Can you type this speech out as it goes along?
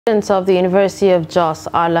Students of the University of Jos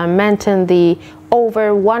are lamenting the over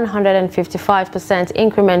 155%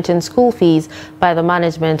 increment in school fees by the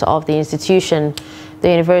management of the institution. The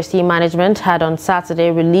university management had on Saturday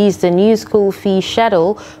released a new school fee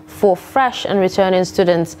schedule for fresh and returning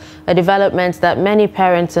students, a development that many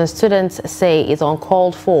parents and students say is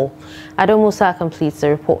uncalled for. Adam Musa completes the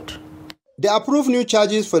report. The approved new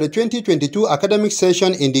charges for the 2022 academic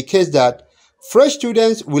session indicates that fresh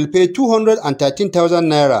students will pay 213,000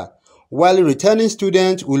 naira, while returning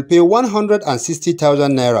students will pay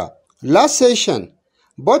 160,000 naira. Last session,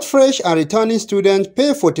 both fresh and returning students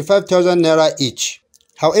pay 45,000 naira each.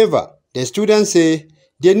 However, the students say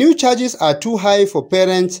the new charges are too high for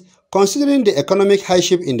parents considering the economic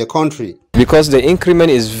hardship in the country. Because the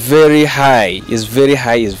increment is very high,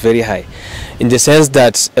 in the sense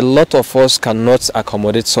that a lot of us cannot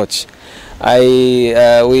accommodate such.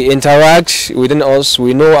 We interact within us,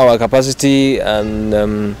 we know our capacity,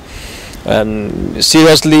 and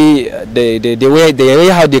seriously, the way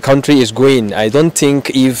how the country is going, I don't think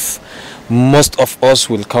if most of us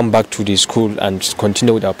will come back to the school and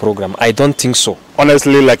continue with our program. I don't think so.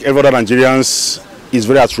 Honestly, like every other Nigerians, it's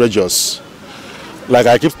very outrageous. Like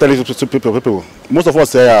I keep telling people, most of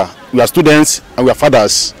us here, we are students and we are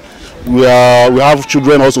fathers. We have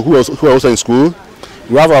children also who are also in school.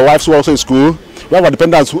 We have our wives who are also in school. We have our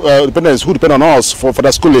dependents who depend on us for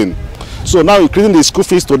their schooling. So now increasing the school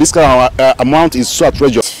fees to this kind of amount is so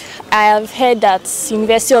outrageous. I have heard that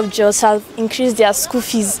University of Jos have increased their school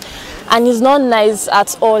fees, and it's not nice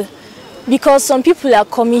at all, because some people are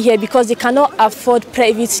coming here because they cannot afford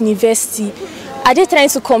private university. Are they trying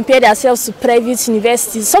to compare themselves to private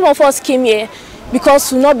universities? Some of us came here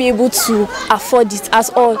because we will not be able to afford it at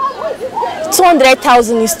all.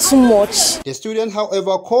 200,000 is too much. The students,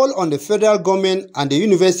 however, call on the federal government and the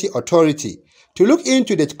university authority to look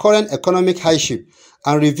into the current economic hardship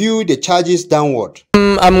and review the charges downward.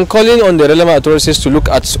 I'm calling on the relevant authorities to look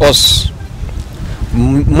at us,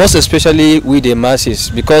 most especially with the masses,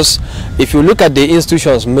 because if you look at the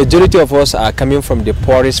institutions, majority of us are coming from the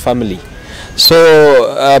poorest family.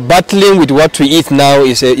 So battling with what we eat now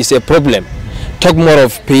is a problem. Talk more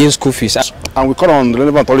of paying school fees. And we call on the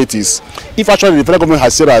relevant authorities. If actually the federal government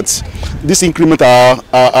has said that this increment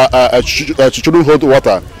shouldn't hold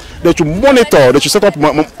water, they should monitor, they should set up a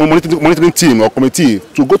monitoring team or committee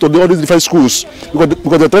to go to all these different schools,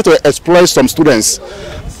 because they're trying to exploit some students.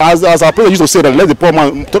 As our president used to say, that let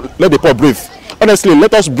the poor breathe. Honestly,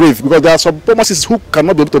 let us breathe, because there are some pharmacists who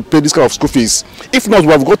cannot be able to pay this kind of school fees. If not, we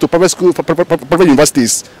have to go to private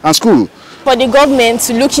universities and school. For the government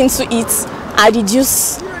to look into it and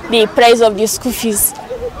reduce the price of the school fees,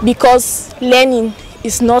 because learning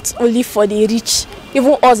is not only for the rich.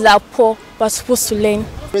 Even us that are poor are supposed to learn.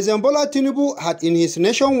 President Bola Tinubu had in his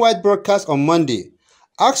nationwide broadcast on Monday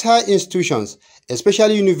asked higher institutions,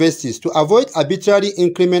 especially universities, to avoid arbitrary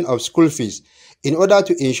increment of school fees in order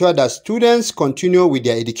to ensure that students continue with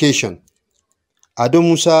their education. Adam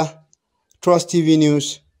Musa, Trust TV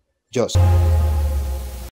News, Jos.